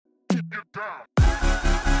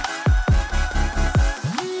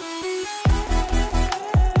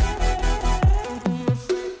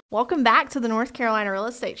Welcome back to the North Carolina Real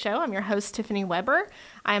Estate Show. I'm your host, Tiffany Weber.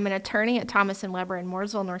 I am an attorney at Thomas & Weber in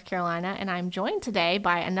Mooresville, North Carolina, and I'm joined today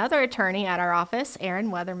by another attorney at our office,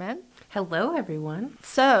 Erin Weatherman. Hello, everyone.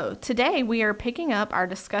 So today we are picking up our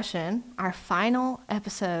discussion, our final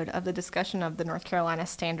episode of the discussion of the North Carolina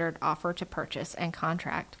Standard Offer to Purchase and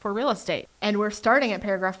Contract for Real Estate. And we're starting at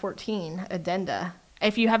paragraph 14, addenda.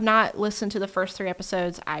 If you have not listened to the first 3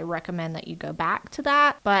 episodes, I recommend that you go back to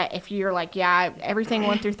that. But if you're like, yeah, everything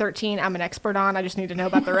 1 through 13, I'm an expert on, I just need to know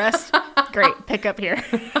about the rest, great, pick up here.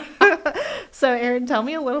 So, Erin, tell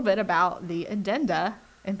me a little bit about the addenda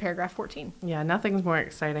in paragraph 14. Yeah, nothing's more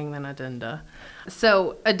exciting than addenda.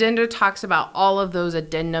 So addenda talks about all of those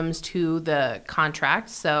addendums to the contract.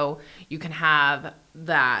 So you can have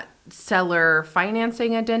that seller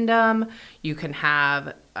financing addendum, you can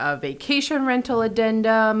have a vacation rental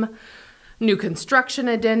addendum, new construction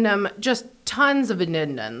addendum, just tons of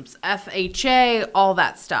addendums, FHA, all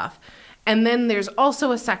that stuff. And then there's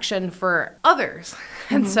also a section for others.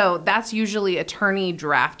 And so that's usually attorney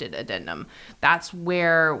drafted addendum. That's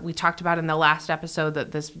where we talked about in the last episode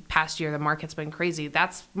that this past year the market's been crazy.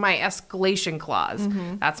 That's my escalation clause.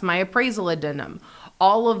 That's my appraisal addendum.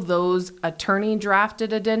 All of those attorney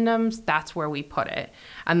drafted addendums, that's where we put it.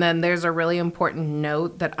 And then there's a really important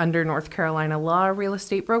note that under North Carolina law, real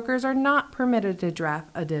estate brokers are not permitted to draft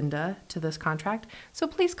addenda to this contract. So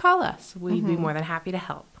please call us. We'd be more than happy to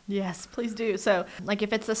help. Yes, please do. So, like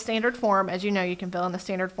if it's a standard form, as you know, you can fill in the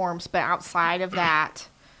standard forms, but outside of that,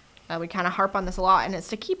 we kind of harp on this a lot, and it's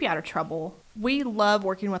to keep you out of trouble. We love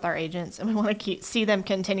working with our agents, and we want to see them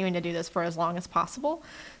continuing to do this for as long as possible.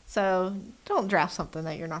 So don't draft something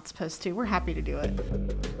that you're not supposed to. We're happy to do it.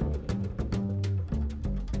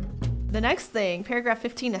 The next thing, paragraph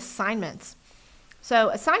 15, assignments. So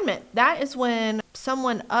assignment, that is when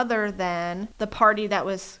someone other than the party that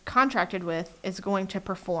was contracted with is going to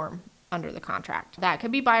perform under the contract. That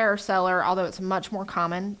could be buyer or seller, although it's much more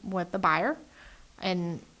common with the buyer.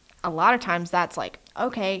 And a lot of times that's like,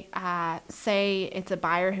 okay, say it's a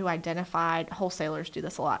buyer who identified, wholesalers do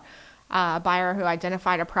this a lot, a buyer who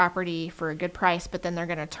identified a property for a good price, but then they're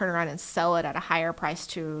going to turn around and sell it at a higher price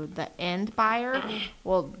to the end buyer.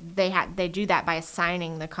 Well, they do that by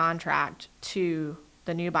assigning the contract to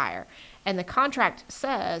the new buyer. And the contract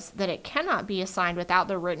says that it cannot be assigned without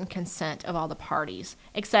the written consent of all the parties,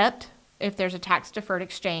 except if there's a tax-deferred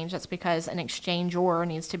exchange. That's because an exchanger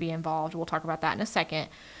needs to be involved. We'll talk about that in a second.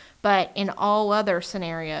 But in all other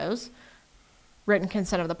scenarios, written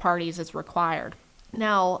consent of the parties is required.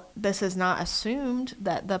 Now, this is not assumed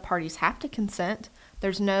that the parties have to consent.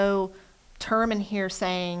 There's no term in here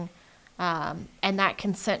saying, and that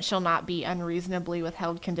consent shall not be unreasonably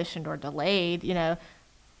withheld, conditioned, or delayed. You know,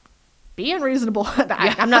 be unreasonable.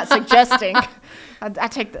 I'm not suggesting. I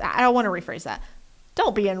don't want to rephrase that.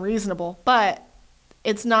 Don't be unreasonable, but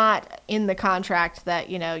it's not in the contract that,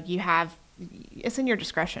 you know, you have. It's in your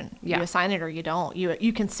discretion. Yeah. You assign it or you don't.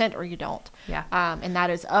 You consent or you don't. Yeah. And that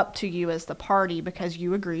is up to you as the party because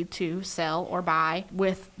you agreed to sell or buy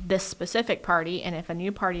with this specific party. And if a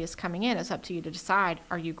new party is coming in, it's up to you to decide,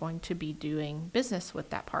 are you going to be doing business with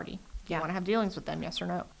that party? Do you want to have dealings with them, yes or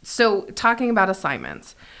no? So talking about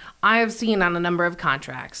assignments, I have seen on a number of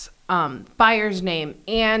contracts, buyer's name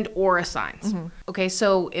and or assigns. Okay,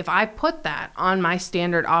 so if I put that on my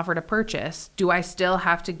standard offer to purchase, do I still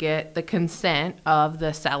have to get the consent of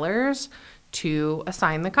the sellers to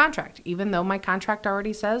assign the contract, even though my contract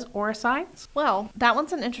already says or assigns? Well, that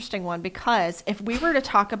one's an interesting one because if we were to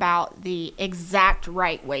talk about the exact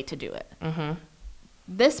right way to do it,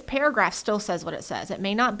 this paragraph still says what it says. It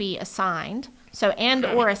may not be assigned. So and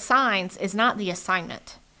or assigns is not the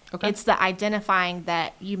assignment. Okay. It's the identifying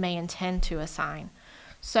that you may intend to assign.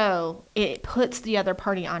 So it puts the other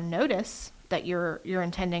party on notice that you're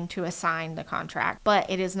intending to assign the contract, but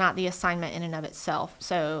it is not the assignment in and of itself.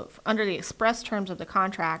 So under the express terms of the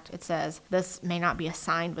contract, it says this may not be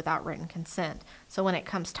assigned without written consent. So when it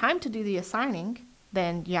comes time to do the assigning,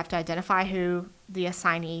 then you have to identify who the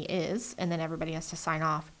assignee is, and then everybody has to sign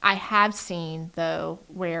off. I have seen, though,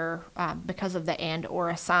 where because of the and or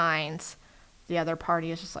assigns, the other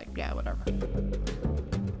party is just like, yeah, whatever.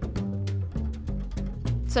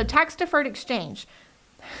 So tax-deferred exchange.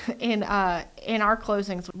 In our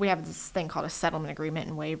closings, we have this thing called a settlement agreement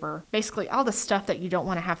and waiver. Basically, all the stuff that you don't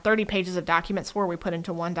want to have 30 pages of documents for, we put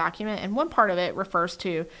into one document. And one part of it refers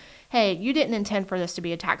to, hey, you didn't intend for this to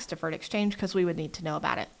be a tax-deferred exchange because we would need to know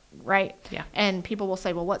about it. right? Yeah. And people will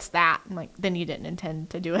say, well, what's that? I'm like, then you didn't intend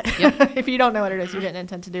to do it. Yep. If you don't know what it is, you didn't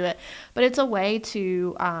intend to do it. But it's a way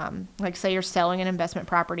to, like, say you're selling an investment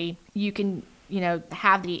property, you can,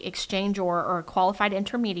 have the exchange or a qualified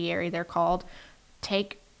intermediary, they're called,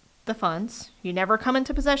 take the funds. You never come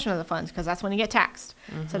into possession of the funds because that's when you get taxed.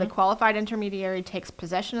 So the qualified intermediary takes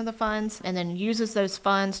possession of the funds and then uses those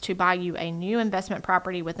funds to buy you a new investment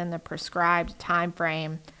property within the prescribed time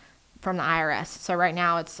frame from the IRS. So right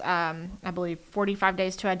now it's, I believe, 45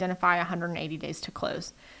 days to identify, 180 days to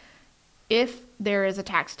close. If there is a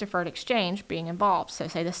tax-deferred exchange being involved, so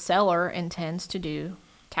say the seller intends to do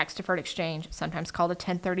tax-deferred exchange, sometimes called a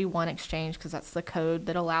 1031 exchange because that's the code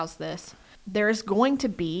that allows this, there's going to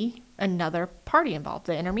be another party involved,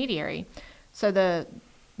 the intermediary. So the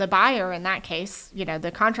buyer in that case,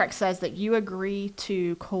 the contract says that you agree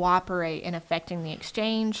to cooperate in effecting the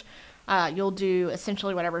exchange. You'll do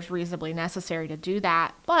essentially whatever's reasonably necessary to do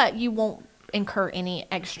that, but you won't incur any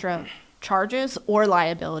extra charges or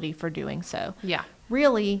liability for doing so. Yeah.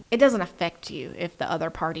 Really, it doesn't affect you if the other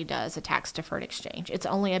party does a tax-deferred exchange. It's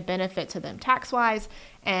only a benefit to them tax-wise,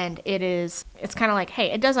 and it's kind of like, hey,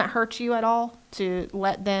 it doesn't hurt you at all to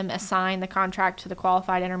let them assign the contract to the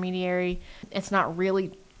qualified intermediary. It's not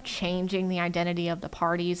really changing the identity of the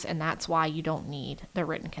parties, and that's why you don't need the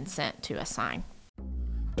written consent to assign.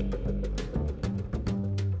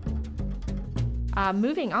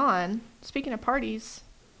 Moving on, speaking of parties,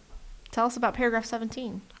 tell us about paragraph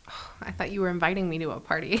 17. I thought you were inviting me to a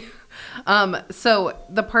party. So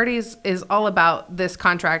the parties is all about this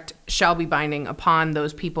contract shall be binding upon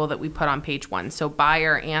those people that we put on page 1. So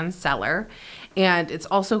buyer and seller. And it's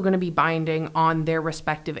also going to be binding on their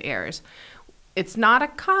respective heirs. It's not a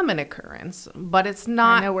common occurrence, but it's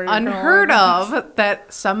not unheard of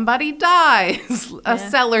that somebody dies, a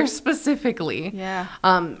seller specifically. Yeah.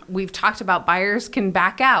 We've talked about buyers can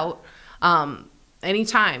back out.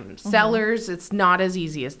 Anytime. Sellers, it's not as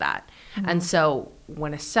easy as that. And so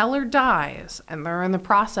when a seller dies and they're in the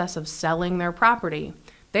process of selling their property,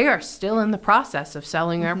 they are still in the process of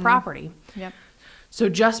selling their property. Yep. So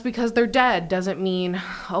just because they're dead doesn't mean,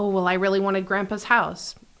 oh, well, I really wanted Grandpa's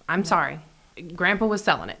house. I'm sorry. Grandpa was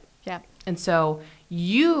selling it. Yep. And so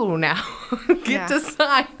you now get to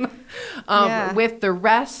sign with the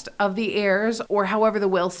rest of the heirs or however the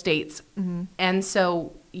will states. And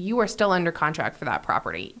so you are still under contract for that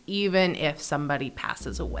property, even if somebody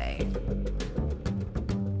passes away.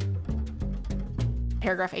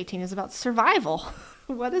 Paragraph 18 is about survival.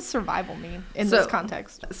 What does survival mean in this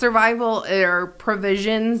context? Survival are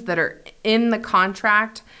provisions that are in the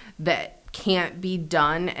contract that can't be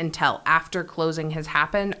done until after closing has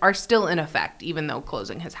happened are still in effect, even though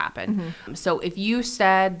closing has happened. So if you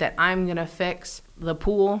said that I'm going to fix the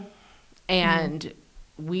pool and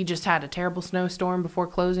we just had a terrible snowstorm before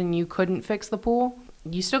closing, you couldn't fix the pool,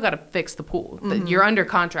 you still got to fix the pool. You're under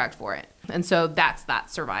contract for it. And so that's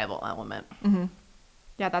that survival element.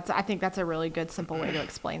 Yeah, I think that's a really good, simple way to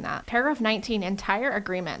explain that. Paragraph 19, entire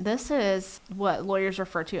agreement. This is what lawyers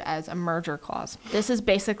refer to as a merger clause. This is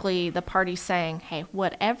basically the parties saying, hey,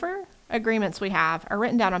 whatever agreements we have are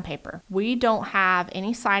written down on paper. We don't have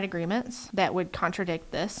any side agreements that would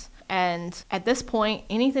contradict this. And at this point,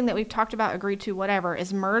 anything that we've talked about, agreed to, whatever,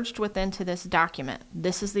 is merged into this document.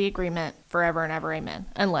 This is the agreement forever and ever, amen,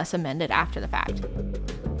 unless amended after the fact.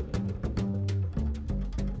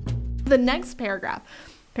 The next paragraph,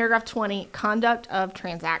 paragraph 20, conduct of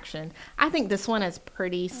transaction. I think this one is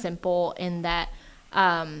pretty simple in that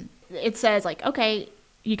it says, like, okay,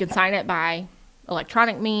 you can sign it by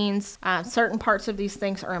electronic means. Certain parts of these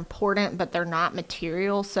things are important, but they're not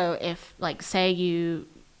material. So if, like, say you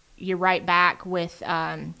write back with,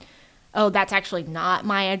 oh, that's actually not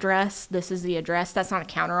my address, this is the address, that's not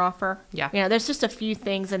a counteroffer. Yeah. There's just a few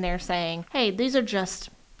things in there saying, hey, these are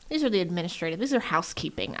the administrative, these are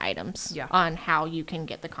housekeeping items on how you can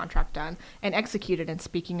get the contract done and executed. And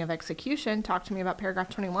speaking of execution, talk to me about paragraph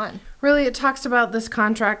 21. Really, it talks about this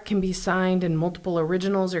contract can be signed in multiple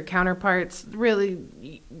originals or counterparts. Really,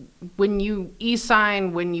 when you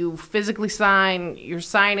e-sign, when you physically sign,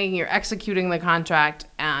 you're executing the contract.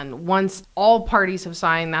 And once all parties have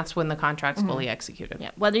signed, that's when the contract's fully executed.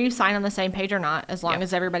 Yeah. Whether you sign on the same page or not, as long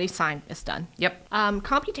as everybody's signed, it's done. Yep.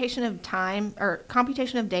 Computation of time, or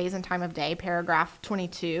computation of days and time of day, paragraph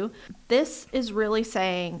 22. This is really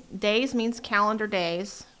saying days means calendar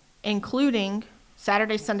days, including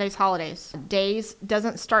Saturdays, Sundays, holidays. Days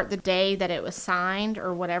doesn't start the day that it was signed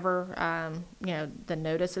or whatever, the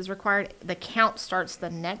notice is required. The count starts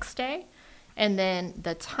the next day. And then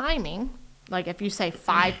the timing, like if you say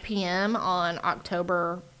 5 p.m. on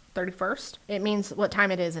October 31st, it means what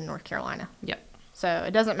time it is in North Carolina. Yep. So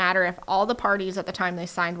it doesn't matter if all the parties at the time they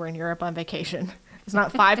signed were in Europe on vacation. It's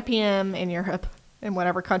not 5 p.m. in Europe, in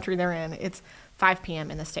whatever country they're in. It's 5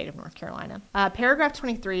 p.m. in the state of North Carolina. Paragraph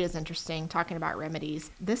 23 is interesting, talking about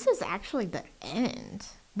remedies. This is actually the end.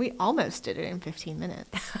 We almost did it in 15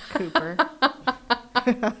 minutes, Cooper.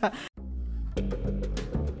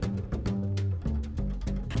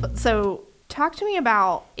 So talk to me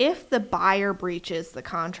about if the buyer breaches the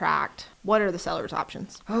contract, what are the seller's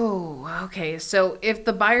options? Oh, okay. So if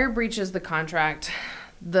the buyer breaches the contract,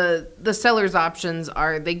 the seller's options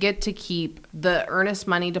are they get to keep the earnest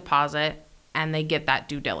money deposit and they get that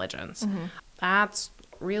due diligence. Mm-hmm. That's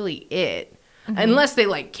really it. Mm-hmm. Unless they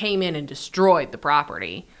like came in and destroyed the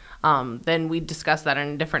property. Then we discussed that in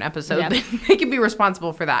a different episode. Yep. They can be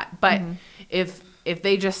responsible for that. But if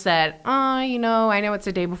they just said, I know it's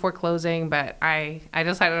a day before closing, but I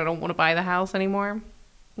decided I don't want to buy the house anymore,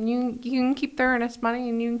 you can keep their earnest money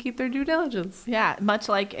and you can keep their due diligence. Yeah, much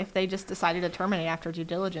like if they just decided to terminate after due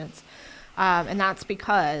diligence. And that's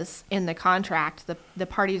because in the contract, the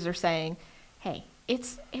parties are saying, hey,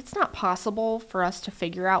 it's not possible for us to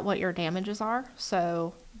figure out what your damages are.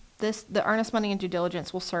 So the earnest money and due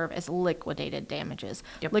diligence will serve as liquidated damages.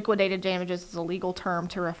 Yep. Liquidated damages is a legal term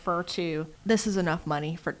to refer to this is enough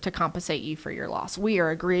money to compensate you for your loss. We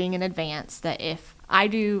are agreeing in advance that if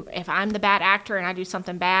I'm the bad actor and I do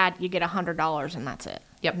something bad, you get $100 and that's it.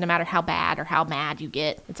 Yep. No matter how bad or how mad you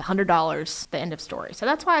get, it's $100, the end of story. So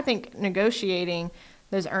that's why I think negotiating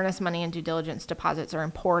those earnest money and due diligence deposits are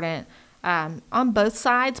important. On both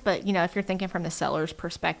sides, but if you're thinking from the seller's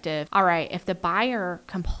perspective, all right, if the buyer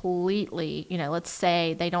completely, let's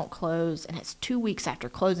say they don't close and it's 2 weeks after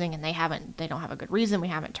closing and they don't have a good reason, we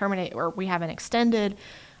haven't terminated or we haven't extended,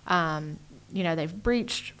 they've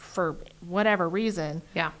breached for whatever reason.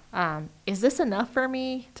 Yeah. Is this enough for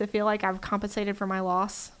me to feel like I've compensated for my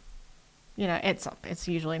loss? It's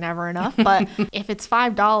usually never enough, but if it's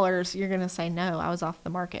 $5, you're going to say, no, I was off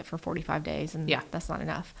the market for 45 days and that's not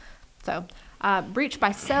enough. So, breach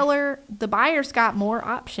by seller, the buyer's got more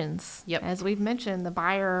options. Yep. As we've mentioned, the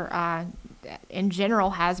buyer, in general,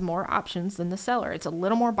 has more options than the seller. It's a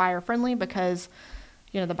little more buyer-friendly because,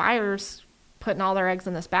 the buyer's putting all their eggs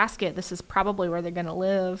in this basket. This is probably where they're going to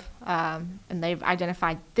live, and they've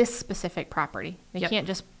identified this specific property. They can't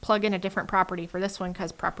just plug in a different property for this one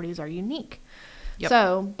because properties are unique. Yep.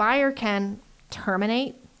 So, buyer can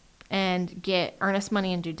terminate and get earnest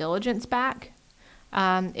money and due diligence back.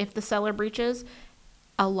 If the seller breaches,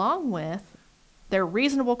 along with their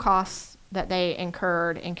reasonable costs that they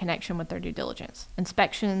incurred in connection with their due diligence.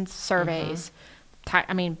 Inspections, surveys,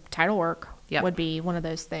 title work would be one of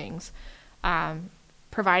those things,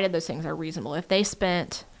 provided those things are reasonable. If they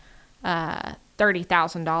spent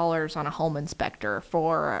 $30,000 on a home inspector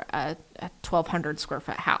for a 1,200 square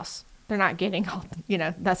foot house, they're not getting,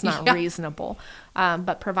 that's not reasonable.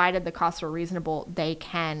 But provided the costs are reasonable, they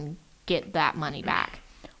can get that money back.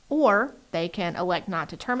 Or they can elect not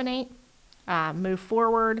to terminate, move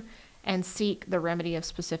forward, and seek the remedy of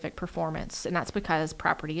specific performance. And that's because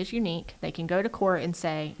property is unique. They can go to court and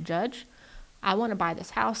say, Judge, I want to buy this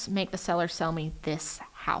house. Make the seller sell me this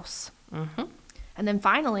house. Mm-hmm. And then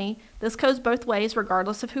finally, this goes both ways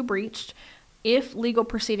regardless of who breached. If legal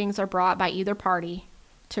proceedings are brought by either party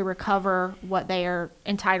to recover what they are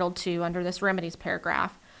entitled to under this remedies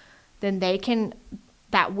paragraph, then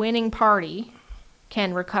that winning party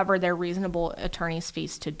can recover their reasonable attorney's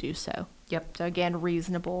fees to do so. Yep. So again,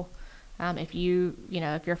 reasonable. If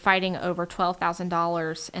if you're fighting over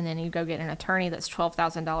 $12,000 and then you go get an attorney that's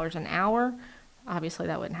 $12,000 an hour, obviously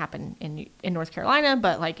that wouldn't happen in North Carolina.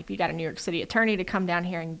 But like if you got a New York City attorney to come down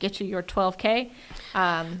here and get you your $12K,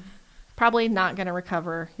 probably not going to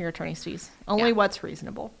recover your attorney's fees. Only what's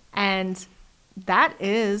reasonable. And that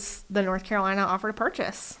is the North Carolina offer to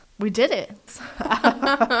purchase. We did it.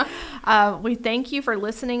 We thank you for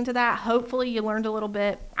listening to that. Hopefully you learned a little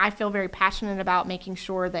bit. I feel very passionate about making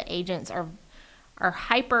sure that agents are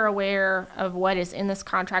hyper aware of what is in this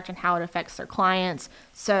contract and how it affects their clients.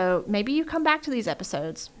 So maybe you come back to these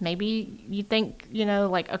episodes. Maybe you think,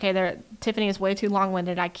 okay, Tiffany is way too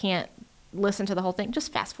long-winded. I can't listen to the whole thing.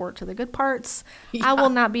 Just fast forward to the good parts. I will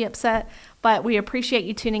not be upset, but we appreciate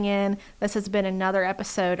you tuning in. This has been another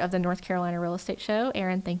episode of the North Carolina Real Estate Show.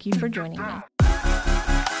 Erin, thank you for joining me.